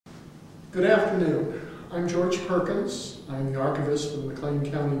Good afternoon. I'm George Perkins. I'm the archivist for the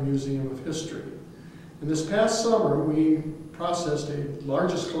McLean County Museum of History. And this past summer, we processed the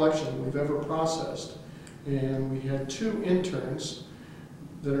largest collection we've ever processed. And we had two interns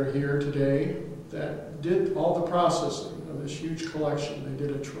that are here today that did all the processing of this huge collection. They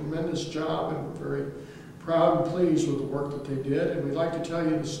did a tremendous job, and we're very proud and pleased with the work that they did. And we'd like to tell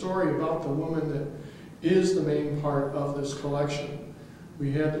you the story about the woman that is the main part of this collection.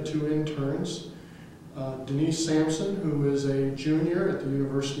 We had the two interns, Denise Sampson, who is a junior at the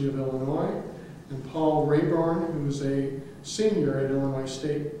University of Illinois, and Paul Rayburn, who is a senior at Illinois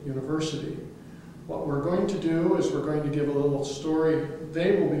State University. What we're going to do is we're going to give a little story.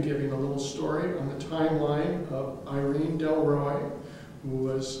 They will be giving a little story on the timeline of Irene Delroy, who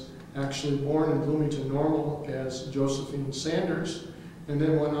was actually born in Bloomington Normal as Josephine Sanders, and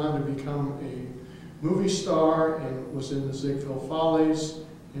then went on to become a movie star and was in the Ziegfeld Follies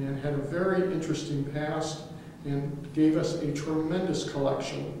and had a very interesting past and gave us a tremendous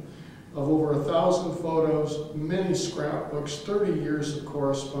collection of over 1,000 photos, many scrapbooks, 30 years of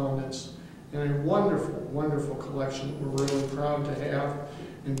correspondence, and a wonderful, wonderful collection that we're really proud to have.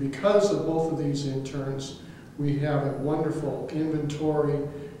 And because of both of these interns, we have a wonderful inventory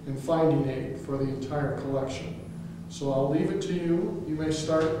and finding aid for the entire collection. So I'll leave it to you. You may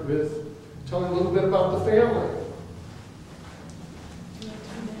start with telling a little bit about the family.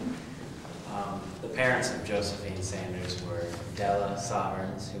 The parents of Josephine Sanders were Della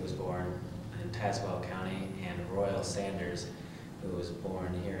Soverns, who was born in Tazewell County, and Royal Sanders, who was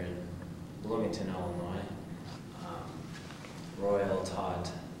born here in Bloomington, Illinois. Royal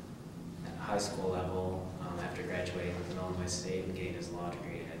taught at high school level after graduating from Illinois State and getting his law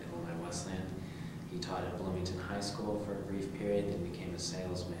degree at Illinois Wesleyan. He taught at Bloomington High School for a brief period, then became a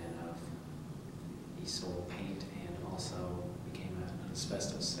salesman of, he sold paint and also became an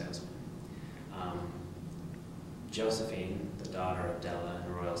asbestos salesman. Josephine, the daughter of Della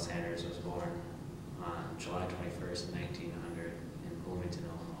and Royal Sanders, was born on July 21st, 1900 in Bloomington,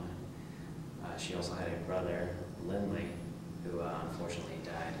 Illinois. She also had a brother, Lindley, who unfortunately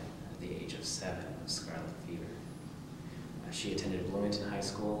died at the age of 7 of scarlet fever. She attended Bloomington High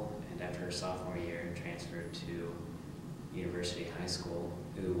School, and after her sophomore year, transferred to University High School,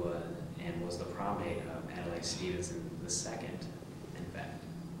 and was the prom date of Adelaide Stevenson II, in fact.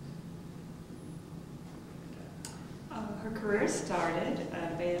 Her career started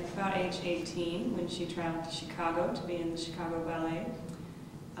at about age 18 when she traveled to Chicago to be in the Chicago Ballet.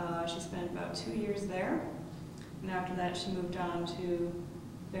 She spent about 2 years there, and after that she moved on to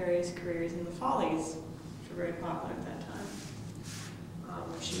various careers in the Follies, which were very popular at that time.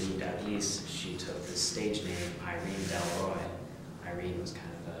 When she moved out east, she took the stage name Irene Delroy. Irene was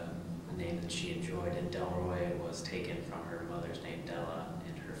kind of a name that she enjoyed, and Delroy was taken from her mother's name Della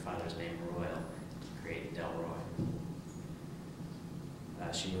and her father's name Royal to create Delroy.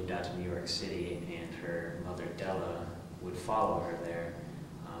 She moved out to New York City, and her mother Della would follow her there.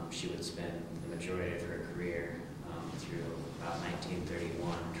 She would spend the majority of her career through about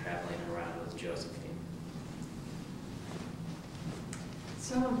 1931 traveling around with Josephine.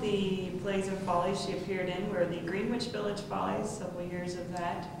 Some of the plays and follies she appeared in were the Greenwich Village Follies, several years of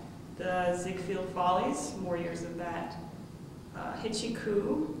that, the Ziegfeld Follies, more years of that, Hitchy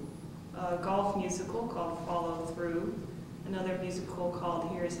Coo, a golf musical called Follow Through, another musical called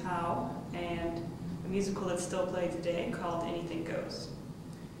Here's How, and a musical that's still played today called Anything Goes.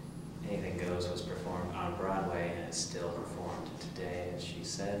 Anything Goes was performed on Broadway and is still performed today, as she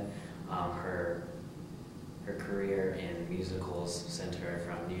said. Her career in musicals sent her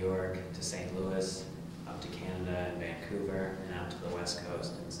from New York to St. Louis, up to Canada and Vancouver, and out to the West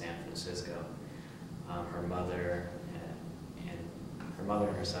Coast in San Francisco. Her mother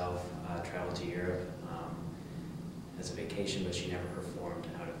and herself traveled to Europe as a vacation, but she never performed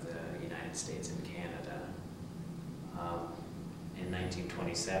out of the United States and Canada. In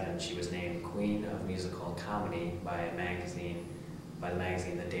 1927, she was named Queen of Musical Comedy by the magazine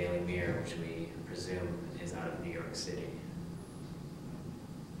The Daily Mirror, which we presume is out of New York City.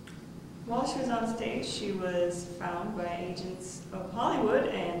 While she was on stage, she was found by agents of Hollywood,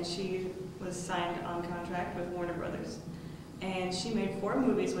 and she was signed on contract with Warner Brothers. And she made 4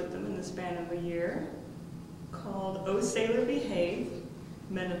 movies with them in the span of a year, called Oh Sailor Behave,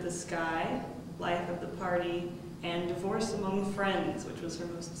 Men of the Sky, Life of the Party, and Divorce Among Friends, which was her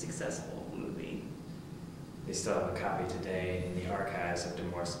most successful movie. They still have a copy today in the archives of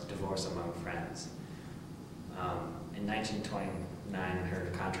Divorce Among Friends. In 1929, her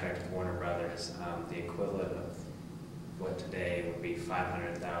contract with Warner Brothers, the equivalent of what today would be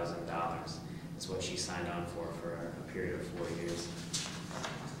 $500,000, is what she signed on for a period of 4 years.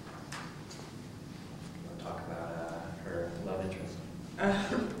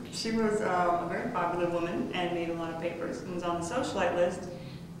 She was a very popular woman and made a lot of papers and was on the socialite list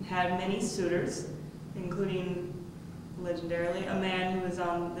and had many suitors, including, legendarily, a man who was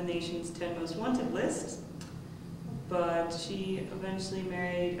on the nation's 10 most wanted list. But she eventually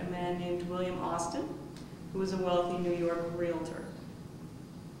married a man named William Austin, who was a wealthy New York realtor.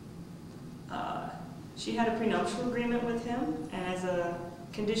 She had a prenuptial agreement with him, and as a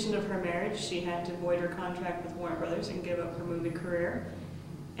condition of her marriage, she had to void her contract with Warner Brothers and give up her movie career.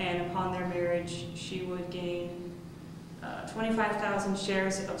 And upon their marriage, she would gain 25,000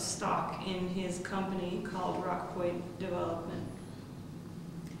 shares of stock in his company called Rock Point Development.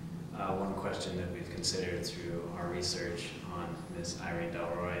 One question that we've considered through our research on Miss Irene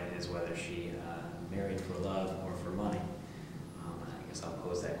Delroy is whether she married for love or for money. I guess I'll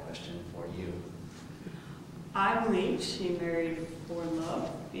pose that question for you. I believe she married for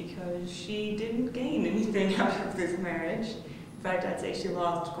love because she didn't gain anything out of this marriage. In fact, I'd say she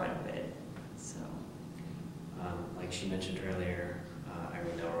lost quite a bit. So, like she mentioned earlier,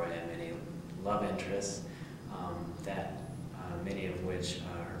 Irene Delroy had many love interests, many of which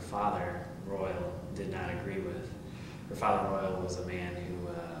her father, Royal, did not agree with. Her father, Royal, was a man who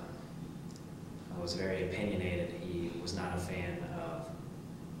was very opinionated. He was not a fan of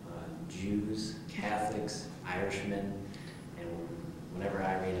Jews, Catholics, Irishmen, and whenever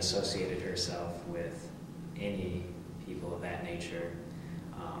Irene associated herself with any people of that nature,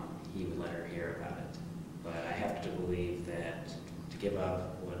 he would let her hear about it. But I have to believe that to give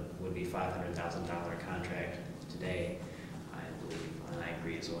up what would be $500,000 contract today, I believe, and I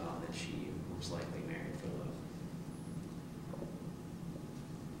agree as well, that she most likely married for love.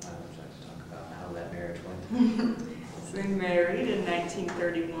 Would you like to talk about how that marriage went? So they married in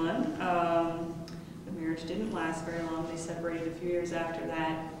 1931. The marriage didn't last very long. They separated a few years after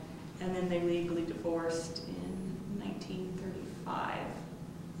that, and then they legally divorced in 1935.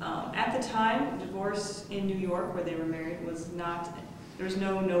 At the time, divorce in New York, where they were married, was not, there was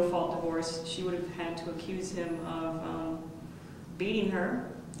no no-fault divorce. She would have had to accuse him of beating her,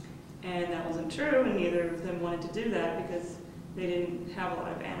 and that wasn't true, and neither of them wanted to do that because they didn't have a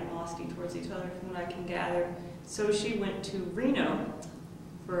lot of animosity towards each other, from what I can gather. So she went to Reno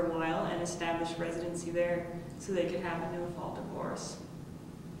for a while and established residency there so they could have a no-fault divorce.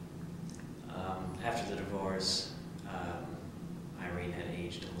 After the divorce, Irene had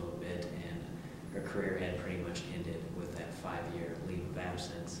aged a little bit, and her career had pretty much ended with that 5-year leave of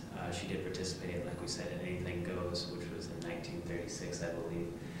absence. She did participate, like we said, in Anything Goes, which was in 1936, I believe.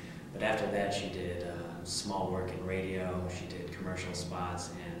 But after that, she did small work in radio, she did commercial spots,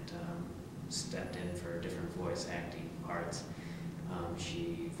 and stepped in for different voice acting parts.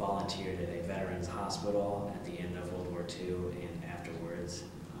 She volunteered at a veterans hospital at the end of World War II and afterwards.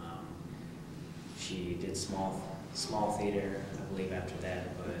 She did small theater, I believe, after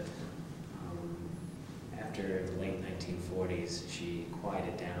that, but after the late 1940s, she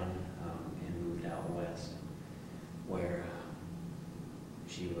quieted down and moved out west, where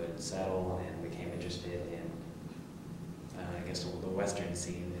she would settle and became interested in, I guess, the Western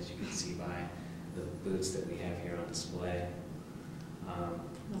scene, as you can see by the boots that we have here on display.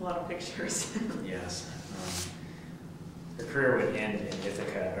 A lot of pictures. Yes. Her career would end in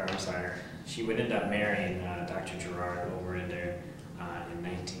Ithaca, or I'm sorry, she would end up marrying Dr. Gerard Overender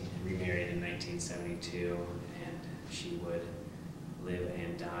remarried in 1972, and she would live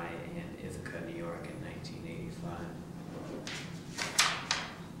and die in Ithaca, New York in 1985.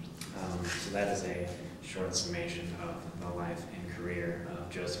 So that is a short summation of the life and career of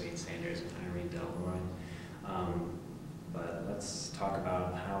Josephine Sanders and Irene Delroy. But let's talk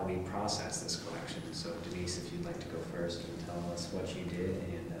about how we process this collection. So Denise, if you'd like to go first and tell us what you did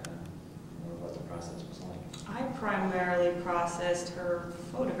and what the process was like. I primarily processed her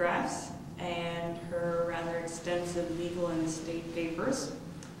photographs and her rather extensive legal and estate papers.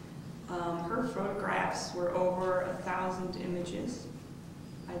 Her photographs were over 1,000 images.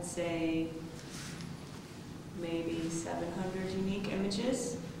 I'd say maybe 700 unique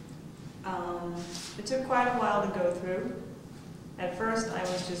images. It took quite a while to go through. At first, I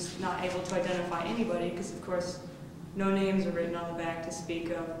was just not able to identify anybody because, of course, no names are written on the back to speak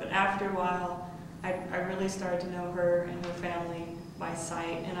of. But after a while, I really started to know her and her family by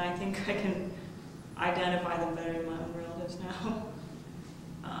sight, and I think I can identify them better than my own relatives now.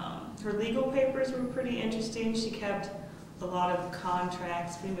 Her legal papers were pretty interesting. She kept a lot of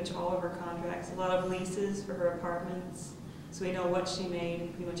contracts, pretty much all of her contracts, a lot of leases for her apartments, so we know what she made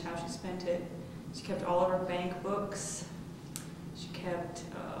and pretty much how she spent it. She kept all of her bank books. She kept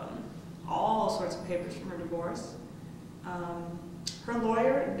all sorts of papers from her divorce. Her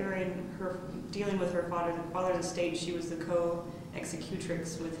lawyer, during her dealing with her father's estate, she was the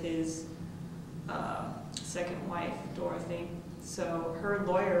executrix with his second wife, Dorothy. So her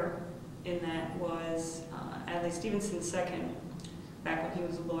lawyer in that was Adlai Stevenson's second, back when he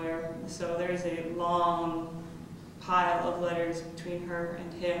was a lawyer. So there's a long pile of letters between her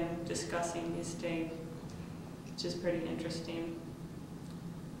and him discussing the estate, which is pretty interesting.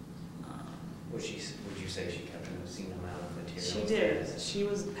 Would you say she kept an obscene amount of material? She did. She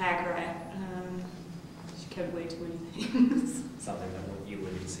was a pack rat. She kept way too many things. Something that you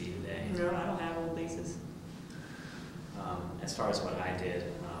wouldn't see today. No, I don't have old leases. As far as what I did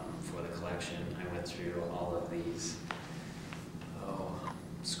for the collection, I went through all of these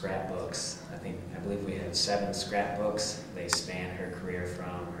scrapbooks. I believe we have 7 scrapbooks. They span her career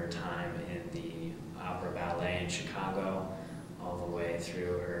from her time in the opera ballet in Chicago all the way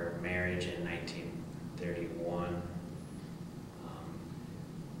through her marriage in 1931.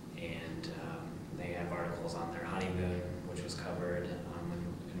 They have articles on their honeymoon, which was covered,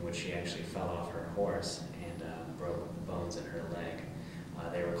 in which she actually fell off her horse and broke bones in her leg.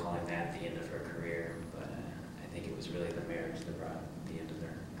 They were calling that the end of her career, but I think it was really the marriage that brought the end of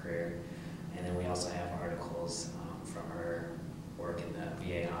their career. And then we also have articles from her work in the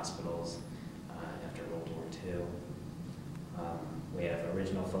VA hospitals after World War II. We have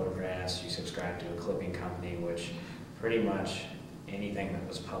original photographs. She subscribed to a clipping company, which pretty much anything that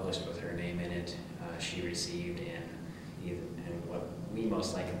was published with her name in it, she received, and what we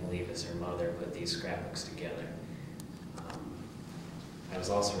most likely believe is her mother put these scrapbooks together. I was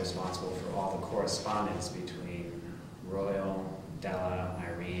also responsible for all the correspondence between Royal, Della,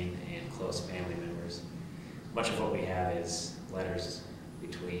 Irene, and close family members. Much of what we have is letters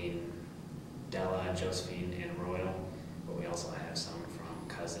between Della, Josephine, and Royal, but we also have some from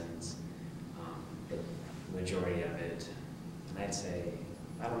cousins. The majority of it, and I'd say,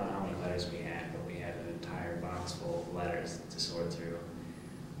 I don't know how many letters we had, but we had an entire box full of letters to sort through.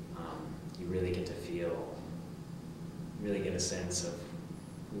 You really get to really get a sense of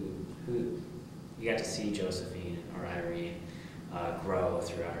who you got to see Josephine or Irene grow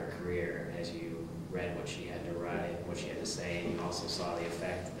throughout her career as you read what she had to write, what she had to say, and you also saw the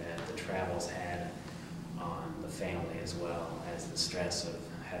effect that the travels had on the family as well as the stress of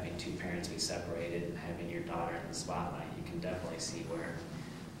having 2 parents be separated and having your daughter in the spotlight. You can definitely see where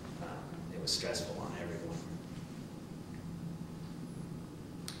it was stressful on everyone.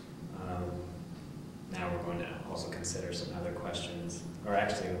 Now we're going to also consider some other questions, or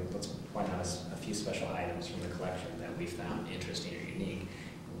actually let's point out a few special items from the collection that we found interesting or unique. And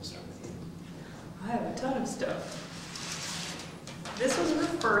we'll start with you. I have a ton of stuff. This was her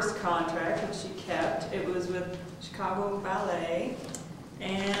first contract that she kept. It was with Chicago Ballet,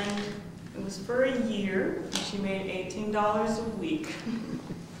 and it was for a year. She made $18 a week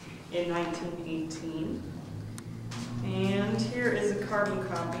in 1918. And here is a carbon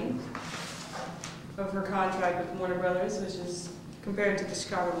copy of her contract with Warner Brothers, which is compared to the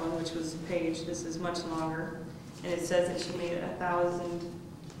Chicago one, which was a page. This is much longer. And it says that she made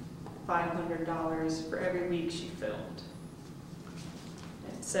 $1,500 for every week she filmed.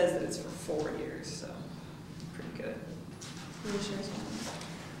 It says that it's for 4 years, so pretty good. Can you share something?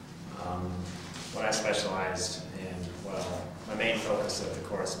 What I specialized in, well, my main focus of the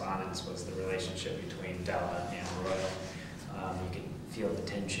correspondence was the relationship between Della and Royal. You could feel the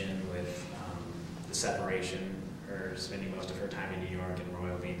tension with the separation, her spending most of her time in New York and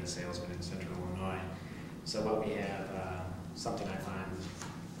Royal being the salesman in Central Illinois. So what we have, something I find,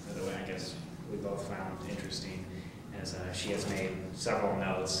 by the way, I guess we both found interesting, as she has made several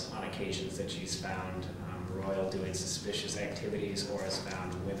notes on occasions that she's found Royal doing suspicious activities or has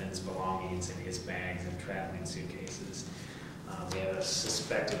found women's belongings in his bags and traveling suitcases. We have a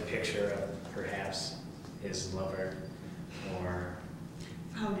suspected picture of perhaps his lover, or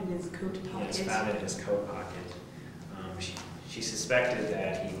Found in his coat pocket. yes, found in his coat pocket. She suspected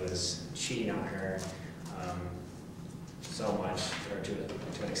that he was cheating on her so much, or to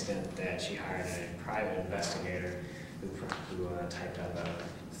an extent, that she hired a private investigator who typed up a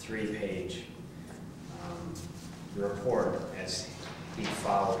 3-page report as he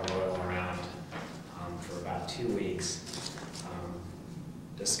followed Royal around for about 2 weeks,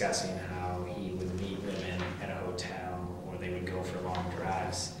 discussing how he would meet women at a hotel or they would go for long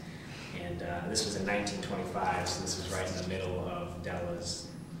drives. And this was in 1925, so this was right in the middle of Della's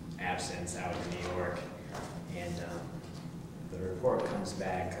absence out in New York. And the report comes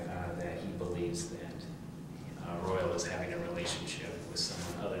back that he believes that Royal is having a relationship with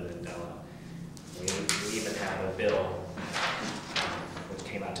someone other than Della. We even have a bill which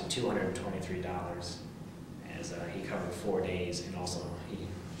came out to $223 as he covered 4 days, and also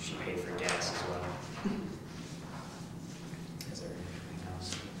she paid for gas as well. As a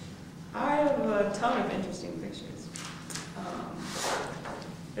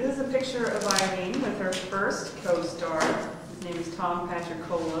picture of Irene with her first co-star. His name is Tom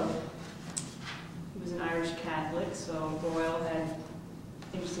Patricola. He was an Irish Catholic, so Royal had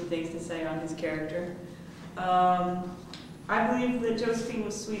interesting things to say on his character. I believe that Josephine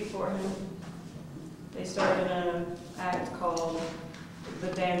was sweet for him. They started an act called The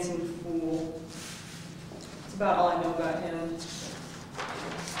Dancing Fool. That's about all I know about him.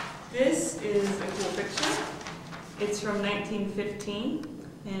 This is a cool picture. It's from 1915,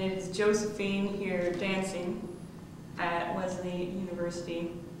 and it is Josephine here dancing at Wesley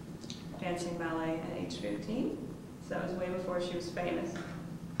University, dancing ballet at age 15. So that was way before she was famous.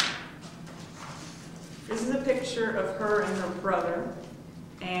 This is a picture of her and her brother,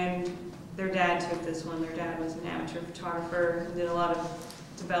 and their dad took this one. Their dad was an amateur photographer and did a lot of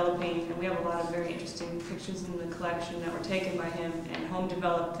developing, and we have a lot of very interesting pictures in the collection that were taken by him, and Home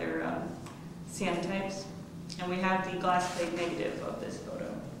developed their cyanotypes. And we have the glass plate negative of this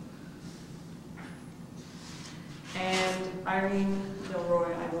photo. And Irene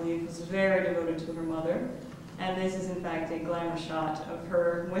Delroy, I believe, was very devoted to her mother. And this is, in fact, a glamour shot of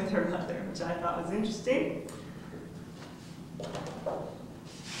her with her mother, which I thought was interesting.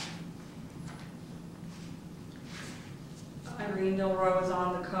 Irene Delroy was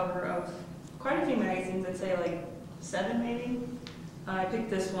on the cover of quite a few magazines, I'd say like 7 maybe. I picked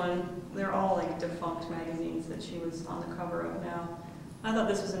this one. They're all like defunct magazines that she was on the cover of now. I thought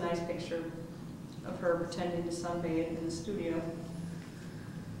this was a nice picture of her pretending to sunbathe in the studio.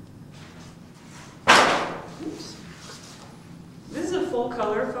 Oops. This is a full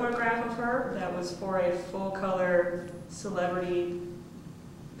color photograph of her that was for a full color celebrity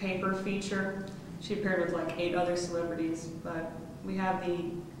paper feature. She appeared with like 8 other celebrities, but we have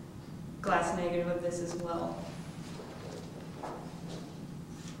the glass negative of this as well.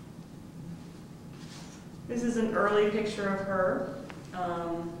 This is an early picture of her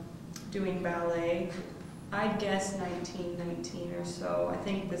doing ballet. I'd guess 1919 or so. I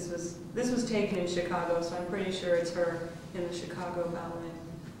think this was taken in Chicago, so I'm pretty sure it's her in the Chicago ballet.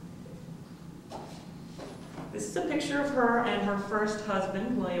 This is a picture of her and her first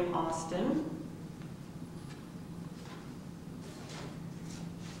husband, William Austin.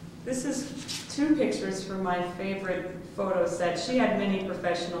 This is 2 pictures from my favorite photo set. She had many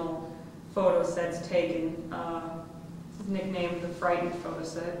professional photo sets taken. It's nicknamed the Frightened photo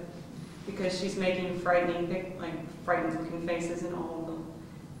set because she's making frightened looking faces in all of them.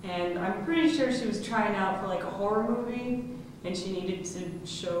 And I'm pretty sure she was trying out for like a horror movie and she needed to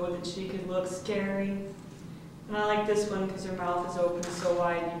show that she could look scary. And I like this one because her mouth is open so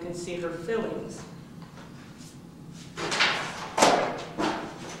wide you can see her fillings.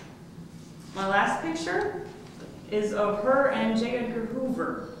 My last picture is of her and J. Edgar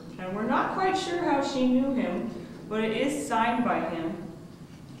Hoover. And we're not quite sure how she knew him, but it is signed by him.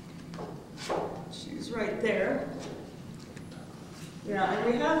 She's right there. Yeah, and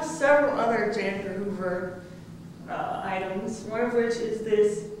we have several other J. Edgar Hoover items, one of which is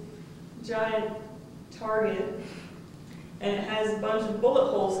this giant target, and it has a bunch of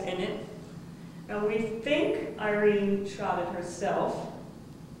bullet holes in it. And we think Irene shot it herself,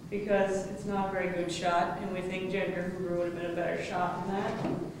 because it's not a very good shot, and we think J. Edgar Hoover would have been a better shot than that.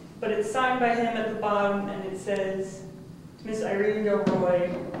 But it's signed by him at the bottom, and it says, to Miss Irene Delroy,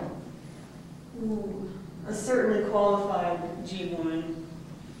 a certainly qualified G-woman.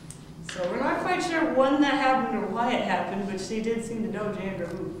 So we're not quite sure when that happened or why it happened, but she did seem to know J. Edgar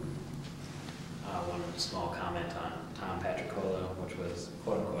Hoover. One small comment on Tom Patricola, which was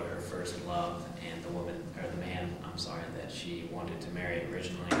quote-unquote her first love, and the man, that she wanted to marry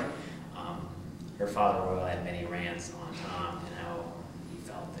originally. Her father, Royal, had many rants on Tom and how he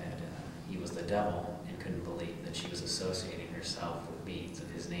felt that he was the devil and couldn't believe that she was associating herself with beings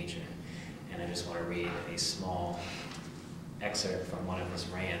of his nature. And I just want to read a small excerpt from one of his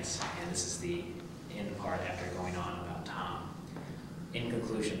rants, and this is the end part after going on about Tom. In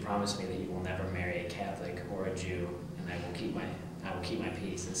conclusion, promise me that you will never marry a Catholic or a Jew, and I will keep my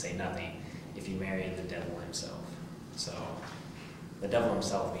peace and say nothing if you marry the devil himself. So, the devil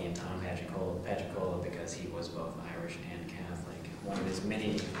himself being Tom Patricola because he was both Irish and Catholic. One of his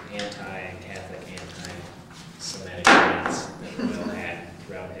many anti-Catholic, anti-Semitic rants that Royal had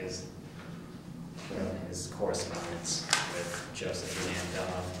throughout his correspondence with Josephine and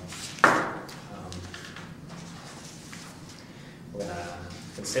Della. We're going to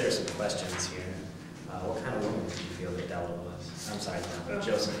consider some questions here. What kind of woman did you feel that Della was? I'm sorry,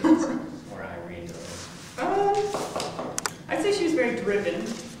 Josephine or Irene Delroy? I'd say she was very driven.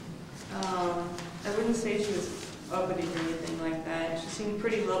 I wouldn't say she was uppity or anything like that. She seemed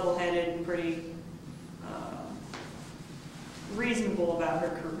pretty level-headed and pretty reasonable about her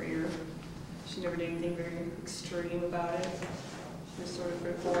career. She never did anything very extreme about it. She was sort of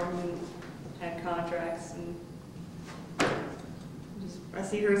reformed and had contracts, and I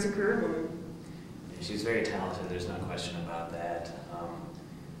see her as a career woman. She's very talented, there's no question about that.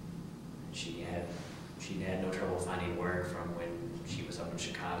 She had no trouble finding work from when she was up in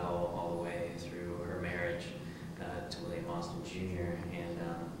Chicago all the way through her marriage to William Austin Jr. And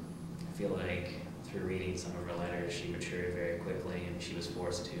I feel like through reading some of her letters, she matured very quickly, and she was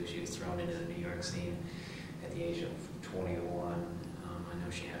forced to. She was thrown into the New York scene at the age of 21. I know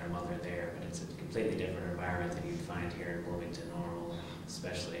she had her mother there, but it's a completely different environment than you'd find here in Bloomington normal,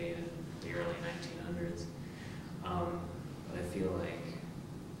 especially in the early 1900s. But I feel like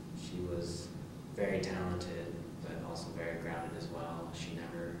she was very talented, but also very grounded as well. She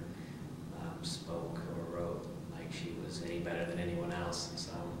never spoke or wrote like she was any better than anyone else.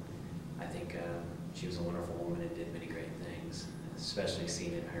 So I think she was a wonderful woman and did many great things, especially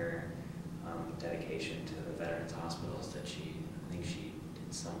seen in her dedication to the veterans hospitals that I think she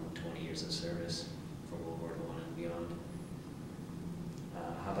did some 20 years of service for World War I and beyond.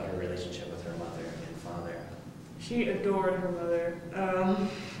 How about her relationship with her mother and father? She adored her mother.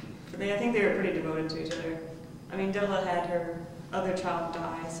 I think they were pretty devoted to each other. I mean, Della had her other child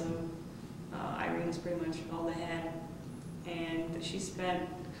die, so Irene's pretty much all they had. And she spent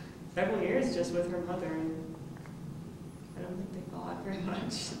several years just with her mother, and I don't think they fought very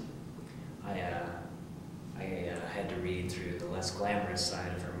much. I had to read through the less glamorous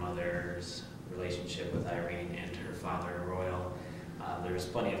side of her mother's relationship with Irene and her father, Royal. There was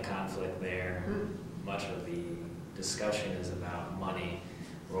plenty of conflict there. Much of the discussion is about money.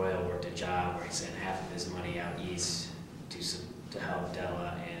 Royal worked a job where he sent half of his money out east to help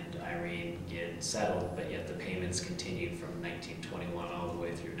Della and Irene get settled, but yet the payments continued from 1921 all the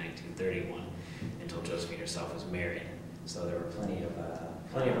way through 1931 until Josephine herself was married. So there were plenty of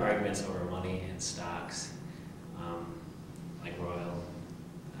arguments over money and stocks. Like Royal,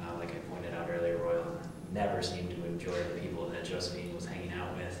 like I pointed out earlier, Royal never seemed to enjoy the people that Josephine was hanging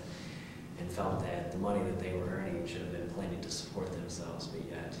out with, and felt that the money that they were earning should have been planning to support themselves, but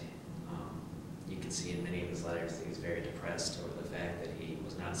yet you can see in many of his letters that he's very depressed over the fact that he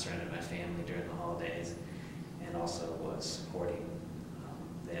was not surrounded by family during the holidays, and also was supporting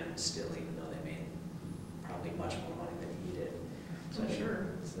them still, even though they made probably much more money than he did. So sure.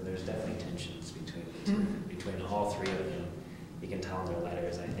 So there's definitely tensions between the two, between all three of them. You can tell in their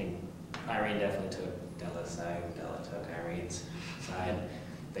letters. I think Irene definitely took Della's side, Della took Irene's side.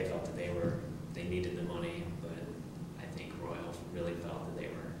 They felt that they needed the money, but I think Royal really felt that they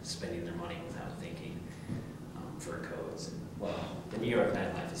were spending their money without thinking, fur coats. And, well, the New York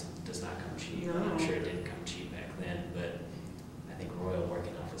nightlife does not come cheap. No. I'm sure it didn't come cheap back then, but I think Royal,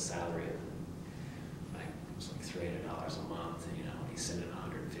 working off a salary of like it was like $300 a month, and he's sending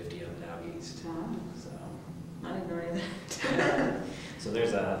 150 of it out east. Wow. So I didn't know any of that. so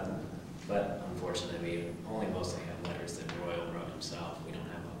there's but unfortunately, we only mostly have letters that Royal wrote himself. We don't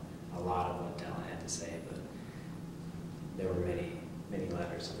have a lot of what Della had to say, but there were many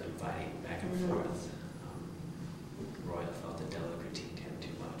letters of them fighting back and forth. Royal felt that Della critiqued him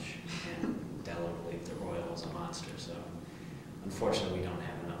too much, and Della believed that Royal was a monster. So unfortunately, we don't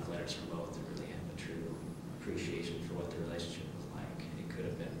have enough letters from both to really have a true appreciation for what the relationship was like. It could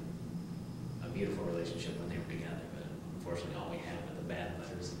have been a beautiful relationship when they were together, but unfortunately, all we have are the bad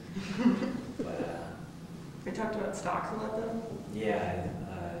letters. But We talked about stocks a lot, though. yeah,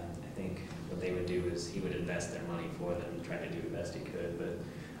 I think what they would do is he would invest their money for them and try to do the best he could, but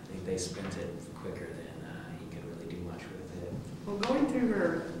I think they spent it quicker than he could really do much with it. Well, going through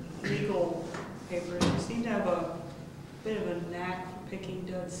her legal papers, you seem to have a bit of a knack for picking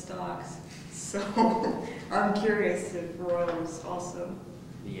dud stocks. So I'm curious if Royal was also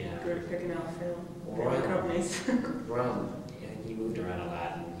good at picking out film companies. Royal, he moved around a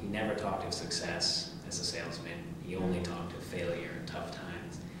lot, and he never talked of success as a salesman. He only talked of failure and tough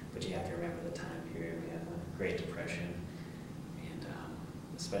times. But you have to remember the time period. We have the Great Depression, and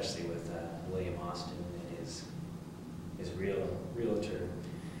especially with William Austin and his realtor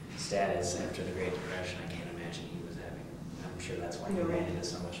status after the Great Depression, I can't imagine he was having. I'm sure that's why he ran into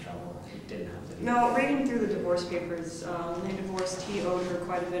so much trouble. He didn't have to. No, reading through the divorce papers, when they divorced, he owed her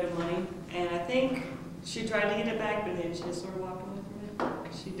quite a bit of money, and I think she tried to get it back, but then she just sort of walked away from it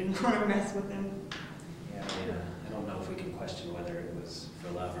because she didn't want to mess with him. Yeah, I don't know if we can question whether it was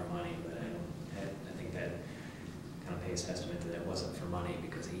for love or money, but I think that kind of pays testament that it wasn't for money,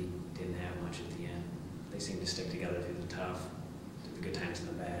 because he didn't have much at the end. They seemed to stick together through the tough, through the good times and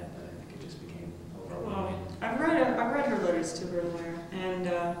the bad, but I think it just became overwhelming. Well, I've read her letters to her lawyer, and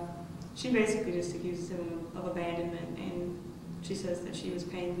she basically just accuses him of abandonment and she says that she was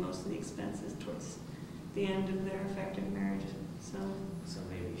paying most of the expenses towards the end of their effective marriage. So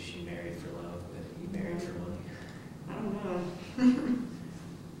maybe she married for love, but he married for money. I don't know.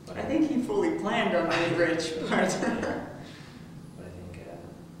 But I think he fully planned on being rich. But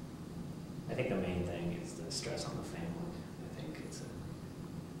I think the main thing is the stress on the family. I think it's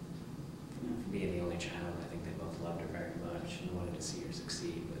being the only child. I think they both loved her very much and wanted to see her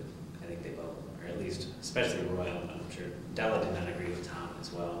succeed. But I think they both, or at least, especially Royal, but I'm sure Della did not agree with Tom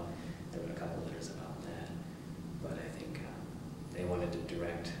as well. There were a couple letters about that. But I think they wanted to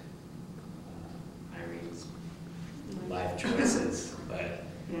direct Irene's life choices, but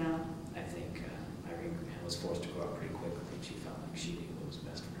Yeah. I think Irene was forced to grow up pretty quickly, and she felt like she knew what was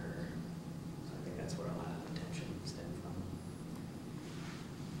best for her. So I think that's where a lot of the tension stemmed from.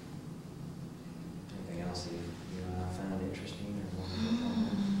 Anything else you found interesting or wanted to talk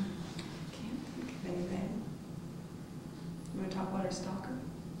about? Can't think of anything. You want to talk about her stalker?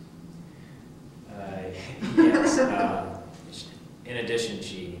 Yes. In addition,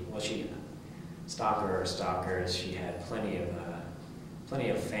 she stalkers. She had plenty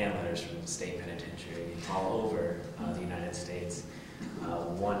of fan letters from the state penitentiary all over the United States.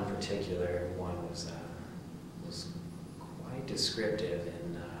 One particular one was quite descriptive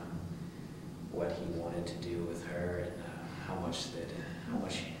in what he wanted to do with her and how much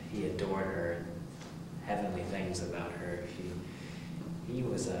he adored her and heavenly things about her. He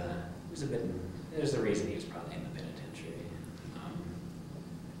was a bit. There's the reason he was probably in the penitentiary.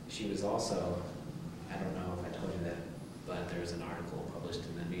 She was also, I don't know if I told you that, but there was an article published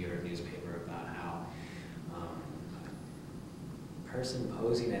in the New York newspaper about how a person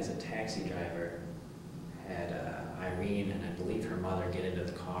posing as a taxi driver had Irene and I believe her mother get into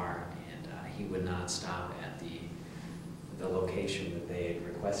the car, and he would not stop at the location that they had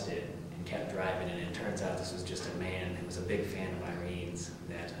requested and kept driving, and it turns out this was just a man who was a big fan of Irene's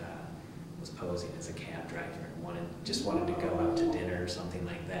that was posing as a cab driver and just wanted to go out to dinner or something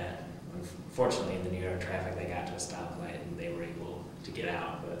like that. Unfortunately, in the New York traffic, they got to a stoplight and they were able to get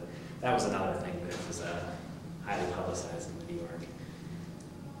out. But that was another thing that was highly publicized in the New York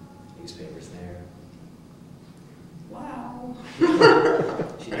newspapers there. Wow.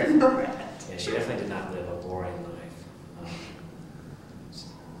 She definitely did not live a boring life. I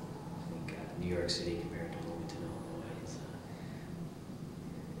think New York City compared to Bloomington, Illinois,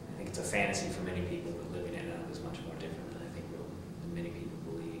 I think it's a fantasy for many people, but living it out is much more different than I think many people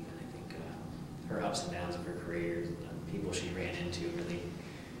believe. And I think her ups and downs of her career, people she ran into, really.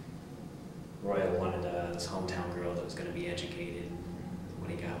 Royal wanted this hometown girl that was going to be educated. What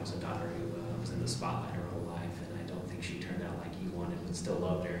he got was a daughter who was in the spotlight her whole life, and I don't think she turned out like he wanted, but still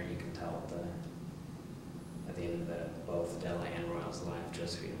loved her. You can tell at the end of both Della and Royal's life,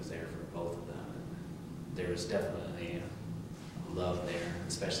 Josephine was there for both of them. And there was definitely love there,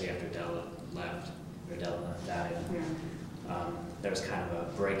 especially after Della left, or Della died. Yeah. There was kind of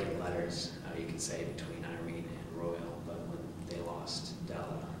a break in letters, you could say, between Irene and Royal, but when they lost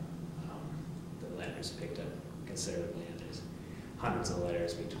Della, the letters picked up considerably, and there's hundreds of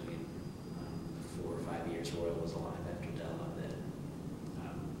letters between the 4 or 5 years Royal was alive after Della that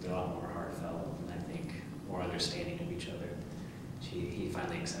they're a lot more heartfelt and I think more understanding of each other. He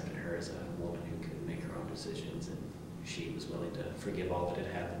finally accepted her as a woman who could make her own decisions, and she was willing to forgive all that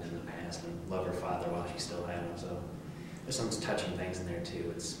had happened in the past and love her father while she still had him. So there's some touching things in there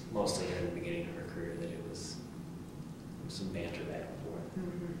too. It's mostly in the beginning of her career that it was some banter back and forth.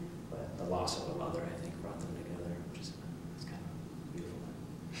 Mm-hmm. But the loss of a mother, I think, brought them together.